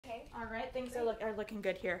right, things are looking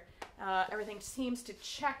good here. Everything seems to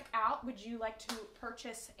check out. Would you like to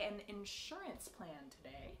purchase an insurance plan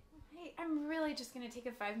today? Hey, I'm really just gonna take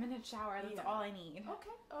a 5-minute shower. That's all I need.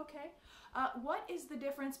 Okay. What is the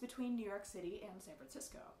difference between New York City and San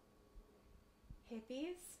Francisco?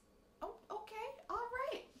 Hippies? Oh, okay. All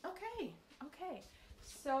right. Okay.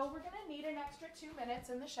 So we're gonna need an extra 2 minutes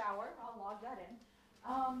in the shower. I'll log that in.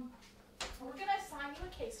 We're gonna assign you a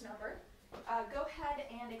case number. Go ahead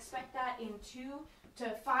and expect that in 2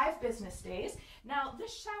 to 5 business days. Now,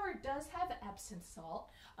 this shower does have Epsom salt.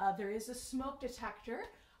 There is a smoke detector.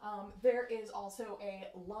 There is also a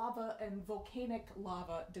lava and volcanic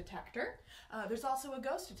lava detector. There's also a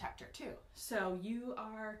ghost detector too. So you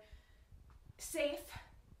are safe-ish.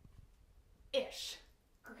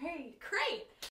 Great.